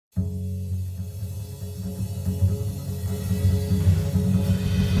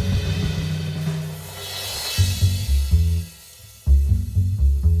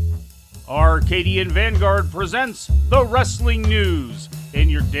Arcadian Vanguard presents The Wrestling News in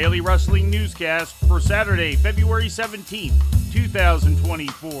your daily wrestling newscast for Saturday, February 17th,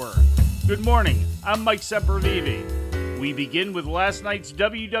 2024. Good morning, I'm Mike Sempervive. We begin with last night's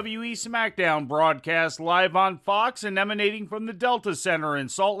WWE SmackDown broadcast live on Fox and emanating from the Delta Center in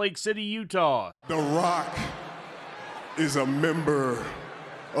Salt Lake City, Utah. The Rock is a member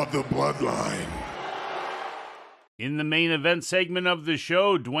of the Bloodline. In the main event segment of the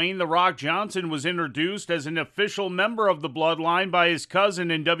show, Dwayne "The Rock" Johnson was introduced as an official member of the Bloodline by his cousin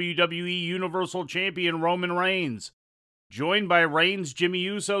and WWE Universal Champion Roman Reigns. Joined by Reigns, Jimmy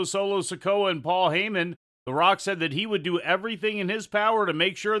Uso, Solo Sikoa, and Paul Heyman, The Rock said that he would do everything in his power to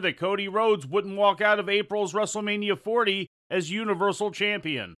make sure that Cody Rhodes wouldn't walk out of April's WrestleMania 40 as Universal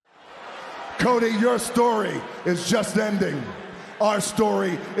Champion. Cody, your story is just ending. Our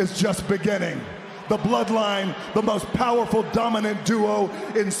story is just beginning. The Bloodline, the most powerful, dominant duo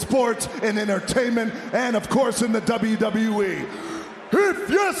in sports and entertainment, and of course in the WWE. If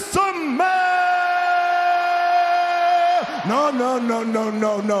you smell...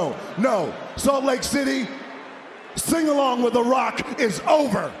 No. Salt Lake City, sing along with The Rock is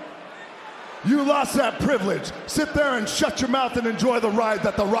over. You lost that privilege. Sit there and shut your mouth and enjoy the ride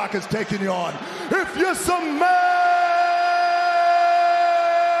that The Rock is taking you on. If you smell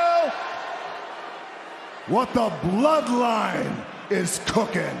what the Bloodline is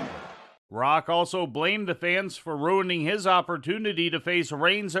cooking. Rock also blamed the fans for ruining his opportunity to face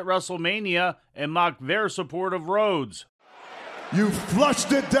Reigns at WrestleMania and mocked their support of Rhodes. You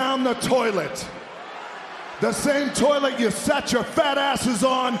flushed it down the toilet. The same toilet you sat your fat asses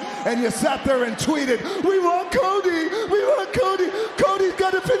on, and you sat there and tweeted, "We want Cody, we want Cody. Cody's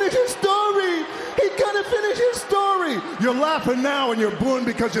got to finish his story. He's got to finish his story." You're laughing now and you're booing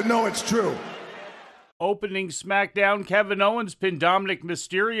because you know it's true. Opening SmackDown, Kevin Owens pinned Dominic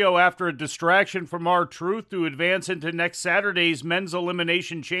Mysterio after a distraction from R-Truth to advance into next Saturday's Men's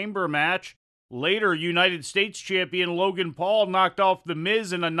Elimination Chamber match. Later, United States Champion Logan Paul knocked off The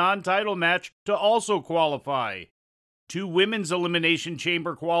Miz in a non-title match to also qualify. Two Women's Elimination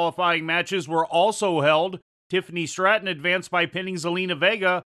Chamber qualifying matches were also held. Tiffany Stratton advanced by pinning Zelina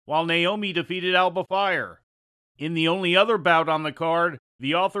Vega, while Naomi defeated Alba Fire. In the only other bout on the card,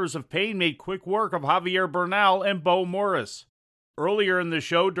 the Authors of Pain made quick work of Javier Bernal and Bo Morris. Earlier in the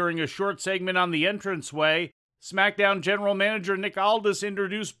show, during a short segment on the entranceway, SmackDown General Manager Nick Aldis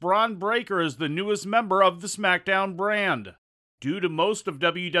introduced Bron Breakker as the newest member of the SmackDown brand. Due to most of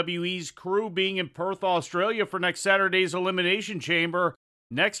WWE's crew being in Perth, Australia for next Saturday's Elimination Chamber,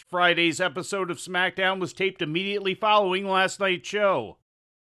 next Friday's episode of SmackDown was taped immediately following last night's show.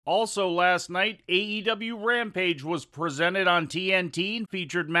 Also last night, AEW Rampage was presented on TNT and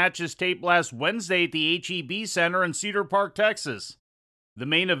featured matches taped last Wednesday at the H-E-B Center in Cedar Park, Texas. The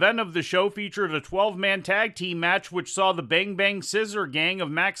main event of the show featured a 12-man tag team match which saw the Bang Bang Scissor Gang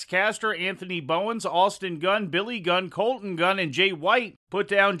of Max Caster, Anthony Bowens, Austin Gunn, Billy Gunn, Colton Gunn, and Jay White put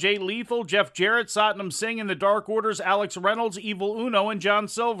down Jay Lethal, Jeff Jarrett, Satnam Singh, and the Dark Order's Alex Reynolds, Evil Uno, and John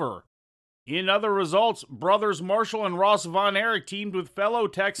Silver. In other results, brothers Marshall and Ross Von Erich teamed with fellow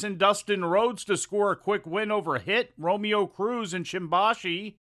Texan Dustin Rhodes to score a quick win over Hit, Romeo Cruz, and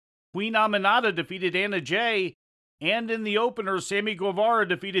Shimbashi. Queen Aminata defeated Anna Jay, and in the opener, Sammy Guevara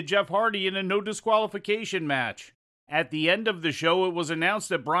defeated Jeff Hardy in a no disqualification match. At the end of the show, it was announced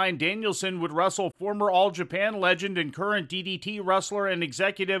that Bryan Danielson would wrestle former All Japan legend and current DDT wrestler and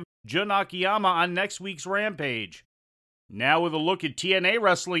executive Jun Akiyama on next week's Rampage. Now with a look at TNA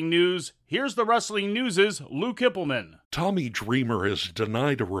Wrestling News, here's the Wrestling News' Lou Kippelman. Tommy Dreamer has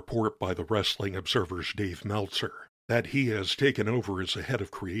denied a report by the Wrestling Observer's Dave Meltzer that he has taken over as the head of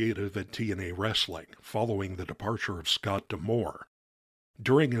creative at TNA Wrestling following the departure of Scott D'Amore.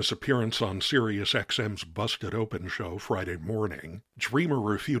 During his appearance on SiriusXM's Busted Open show Friday morning, Dreamer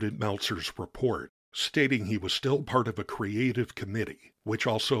refuted Meltzer's report, stating he was still part of a creative committee, which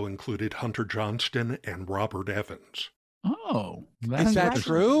also included Hunter Johnston and Robert Evans. Oh, is that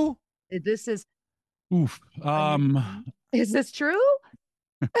true? This is. Oof. Is this true?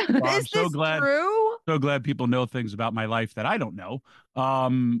 Well, is this true? So glad people know things about my life that I don't know.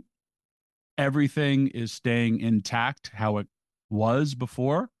 Everything is staying intact how it was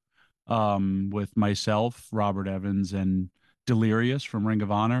before, with myself, Robert Evans, and Delirious from Ring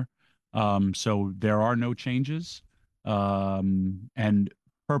of Honor. So there are no changes, and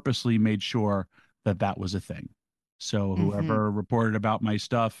purposely made sure that that was a thing. So whoever reported about my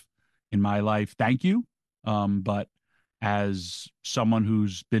stuff in my life, thank you. But as someone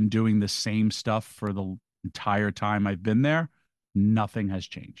who's been doing the same stuff for the entire time I've been there, nothing has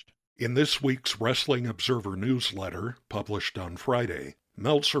changed. In this week's Wrestling Observer newsletter, published on Friday,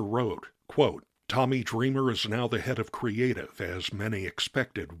 Meltzer wrote, quote, Tommy Dreamer is now the head of creative, as many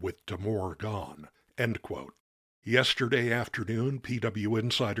expected with D'Amore gone, end quote. Yesterday afternoon, PW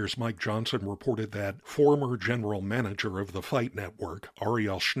Insider's Mike Johnson reported that former general manager of the Fight Network,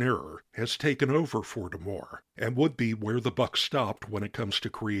 Ariel Schneider, has taken over for D'Amore and would be where the buck stopped when it comes to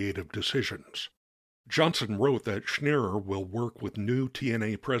creative decisions. Johnson wrote that Schneider will work with new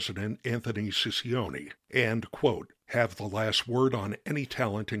TNA president Anthony Ciccione and, quote, have the last word on any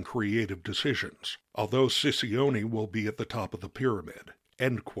talent and creative decisions, although Ciccione will be at the top of the pyramid,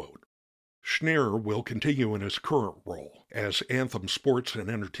 end quote. Schneider will continue in his current role as Anthem Sports and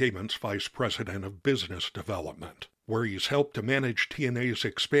Entertainment's Vice President of Business Development, where he's helped to manage TNA's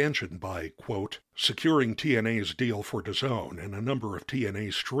expansion by, quote, securing TNA's deal for DAZN and a number of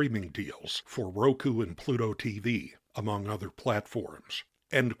TNA streaming deals for Roku and Pluto TV, among other platforms,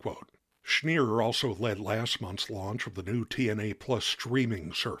 end quote. Schneider also led last month's launch of the new TNA Plus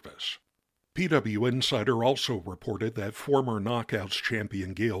streaming service. PW Insider also reported that former Knockouts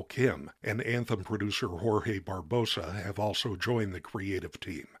champion Gail Kim and Anthem producer Jorge Barbosa have also joined the creative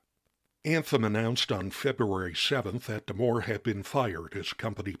team. Anthem announced on February 7th that D'Amore had been fired as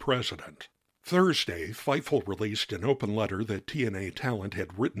company president. Thursday, Fightful released an open letter that TNA talent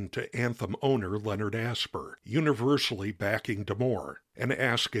had written to Anthem owner Leonard Asper, universally backing D'Amore and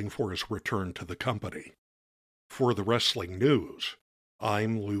asking for his return to the company. For the Wrestling News,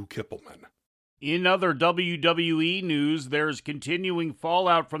 I'm Lou Kippelman. In other WWE news, there's continuing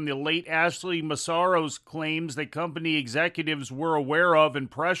fallout from the late Ashley Massaro's claims that company executives were aware of and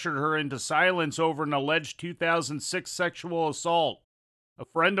pressured her into silence over an alleged 2006 sexual assault. A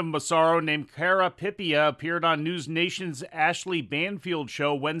friend of Massaro named Cara Pipia appeared on News Nation's Ashley Banfield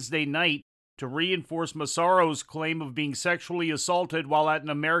show Wednesday night to reinforce Massaro's claim of being sexually assaulted while at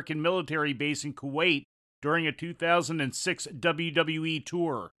an American military base in Kuwait during a 2006 WWE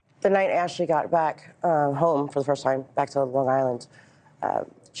tour. The night Ashley got back home for the first time, back to Long Island,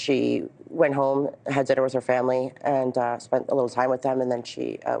 she went home, had dinner with her family, and spent a little time with them, and then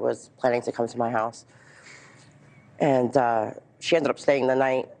she was planning to come to my house. And she ended up staying the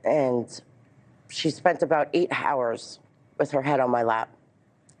night, and she spent about 8 hours with her head on my lap,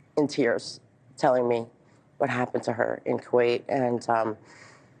 in tears, telling me what happened to her in Kuwait, and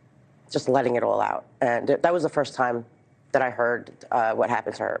just letting it all out. And that was the first time that I heard what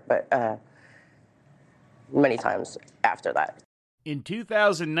happened to her, but many times after that. In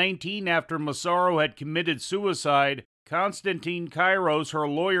 2019, after Massaro had committed suicide, Konstantin Kairos, her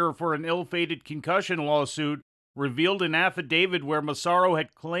lawyer for an ill-fated concussion lawsuit, revealed an affidavit where Massaro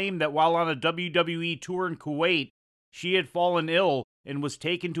had claimed that while on a WWE tour in Kuwait, she had fallen ill and was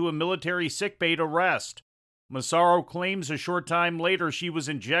taken to a military sickbay to rest. Massaro claims a short time later she was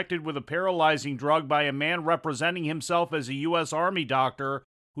injected with a paralyzing drug by a man representing himself as a U.S. Army doctor,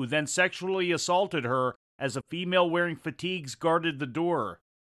 who then sexually assaulted her as a female wearing fatigues guarded the door.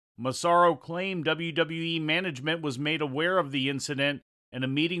 Massaro claimed WWE management was made aware of the incident, and a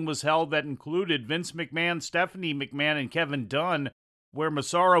meeting was held that included Vince McMahon, Stephanie McMahon, and Kevin Dunn, where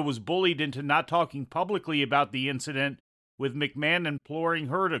Massaro was bullied into not talking publicly about the incident, with McMahon imploring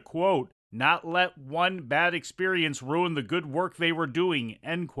her to, quote, not let one bad experience ruin the good work they were doing,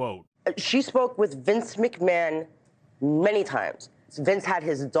 end quote. She spoke with Vince McMahon many times. Vince had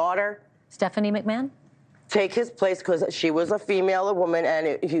his daughter, Stephanie McMahon, take his place because she was a female, a woman,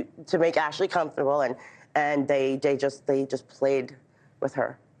 and to make Ashley comfortable, and they just played with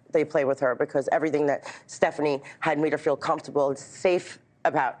her. They played with her because everything that Stephanie had made her feel comfortable and safe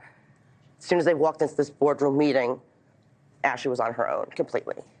about. As soon as they walked into this boardroom meeting, Ashley was on her own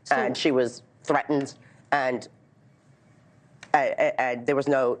completely, and she was threatened, and there was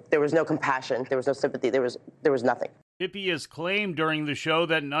no compassion, there was no sympathy, there was nothing. Pippia's claimed during the show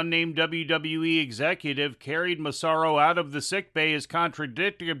that an unnamed WWE executive carried Massaro out of the sickbay is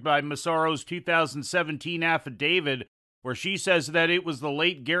contradicted by Massaro's 2017 affidavit, where she says that it was the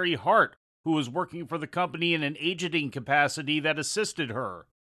late Gary Hart who was working for the company in an agenting capacity that assisted her.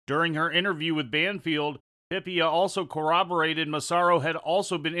 During her interview with Banfield, Pippia also corroborated Massaro had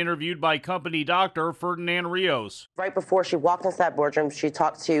also been interviewed by company doctor Ferdinand Rios. Right before she walked into that boardroom, she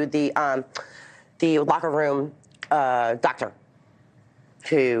talked to the locker room doctor,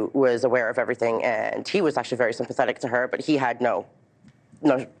 who was aware of everything, and he was actually very sympathetic to her, but he had no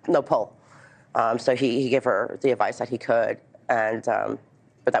pull. So he gave her the advice that he could, and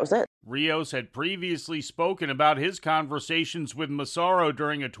but that was it. Rios had previously spoken about his conversations with Massaro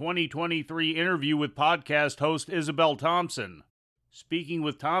during a 2023 interview with podcast host Isabel Thompson. Speaking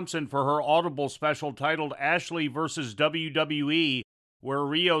with Thompson for her Audible special titled Ashley vs. WWE, where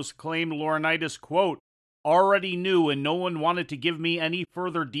Rios claimed Laurinaitis, quote, Already knew and no one wanted to give me any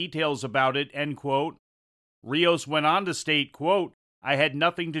further details about it, end quote. Rios went on to state, quote, I had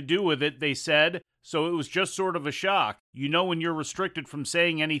nothing to do with it, they said, so it was just sort of a shock. You know when you're restricted from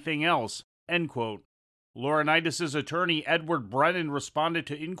saying anything else, end quote. Laurinaitis' attorney Edward Brennan responded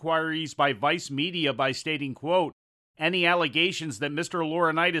to inquiries by Vice Media by stating, quote, any allegations that Mr.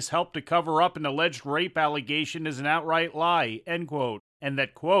 Laurinaitis helped to cover up an alleged rape allegation is an outright lie, end quote, and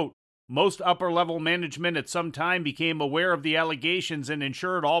that, quote, most upper-level management at some time became aware of the allegations and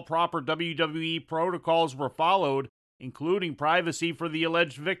ensured all proper WWE protocols were followed, including privacy for the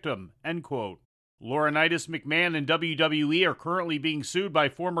alleged victim, end quote. Laurinaitis, McMahon, and WWE are currently being sued by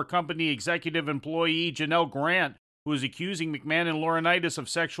former company executive employee Janelle Grant, who is accusing McMahon and Laurinaitis of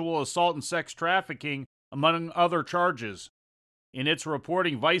sexual assault and sex trafficking, among other charges. In its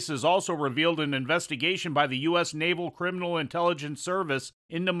reporting, Vice has also revealed an investigation by the U.S. Naval Criminal Intelligence Service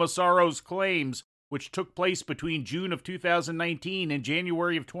into Massaro's claims, which took place between June of 2019 and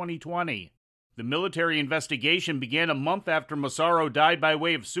January of 2020. The military investigation began a month after Massaro died by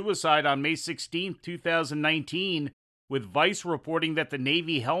way of suicide on May 16, 2019, with Vice reporting that the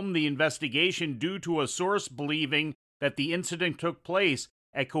Navy helmed the investigation due to a source believing that the incident took place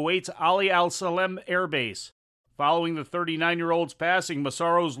at Kuwait's Ali Al Salem Air Base. Following the 39-year-old's passing,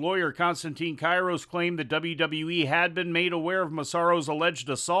 Massaro's lawyer Konstantin Kairos claimed that WWE had been made aware of Massaro's alleged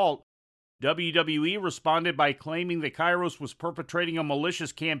assault. WWE responded by claiming that Kairos was perpetrating a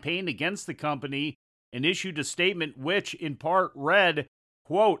malicious campaign against the company and issued a statement which, in part, read,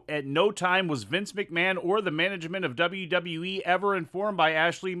 quote, at no time was Vince McMahon or the management of WWE ever informed by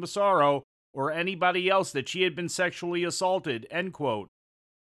Ashley Massaro or anybody else that she had been sexually assaulted, end quote.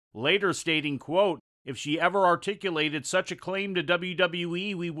 Later stating, quote, if she ever articulated such a claim to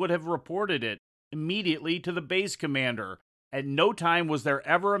WWE, we would have reported it immediately to the base commander. At no time was there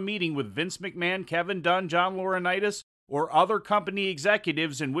ever a meeting with Vince McMahon, Kevin Dunn, John Laurinaitis, or other company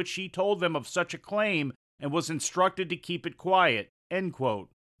executives in which she told them of such a claim and was instructed to keep it quiet, end quote.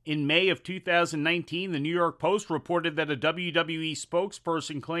 In May of 2019, the New York Post reported that a WWE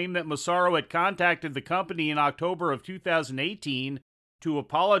spokesperson claimed that Massaro had contacted the company in October of 2018 to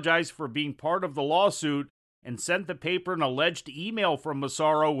apologize for being part of the lawsuit and sent the paper an alleged email from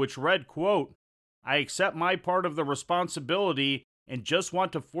Massaro which read, quote, I accept my part of the responsibility and just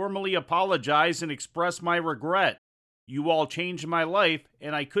want to formally apologize and express my regret. You all changed my life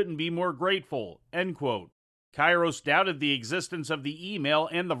and I couldn't be more grateful, end quote. Kairos doubted the existence of the email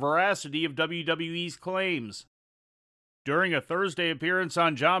and the veracity of WWE's claims. During a Thursday appearance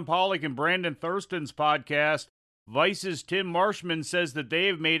on John Pollock and Brandon Thurston's podcast, Vice's Tim Marshman says that they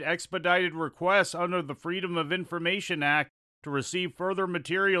have made expedited requests under the Freedom of Information Act to receive further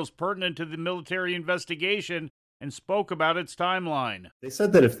materials pertinent to the military investigation and spoke about its timeline. They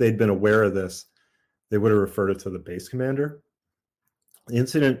said that if they'd been aware of this, they would have referred it to the base commander. The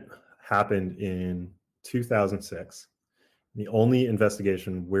incident happened in 2006. The only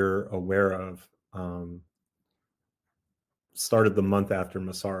investigation we're aware of started the month after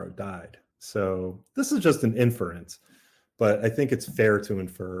Massaro died. So this is just an inference, but I think it's fair to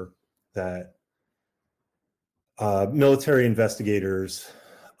infer that military investigators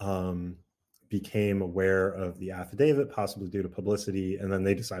became aware of the affidavit, possibly due to publicity, and then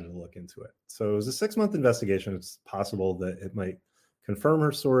they decided to look into it. So it was a 6-month investigation. It's possible that it might confirm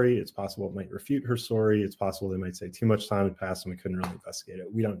her story. It's possible it might refute her story. It's possible they might say too much time had passed and we couldn't really investigate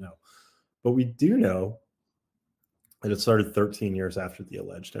it. We don't know. But we do know that it started 13 years after the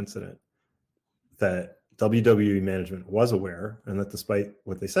alleged incident, that WWE management was aware, and that despite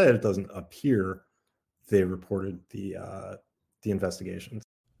what they said, it doesn't appear they reported the investigations.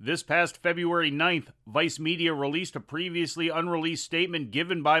 This past February 9th, Vice Media released a previously unreleased statement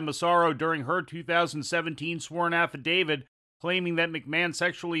given by Massaro during her 2017 sworn affidavit claiming that McMahon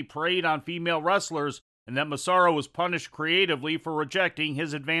sexually preyed on female wrestlers and that Massaro was punished creatively for rejecting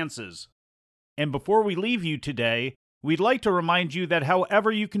his advances. And before we leave you today, we'd like to remind you that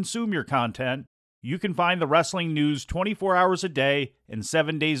however you consume your content, you can find the wrestling news 24 hours a day and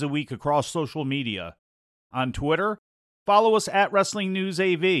 7 days a week across social media. On Twitter, follow us at Wrestling News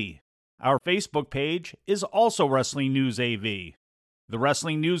AV. Our Facebook page is also Wrestling News AV. The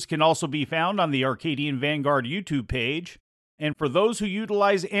Wrestling News can also be found on the Arcadian Vanguard YouTube page. And for those who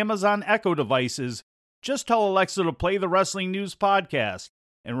utilize Amazon Echo devices, just tell Alexa to play the Wrestling News podcast.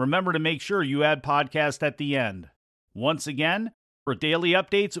 And remember to make sure you add podcast at the end. Once again, for daily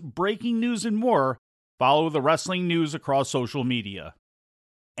updates, breaking news, and more, follow the Wrestling News across social media.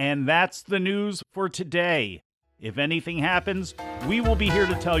 And that's the news for today. If anything happens, we will be here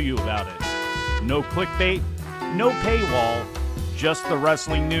to tell you about it. No clickbait, no paywall, just the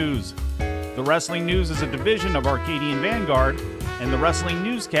wrestling news. The The Wrestling News is a division of Arcadian Vanguard, and the Wrestling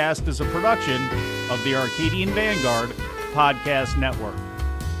Newscast is a production of the Arcadian Vanguard Podcast Network.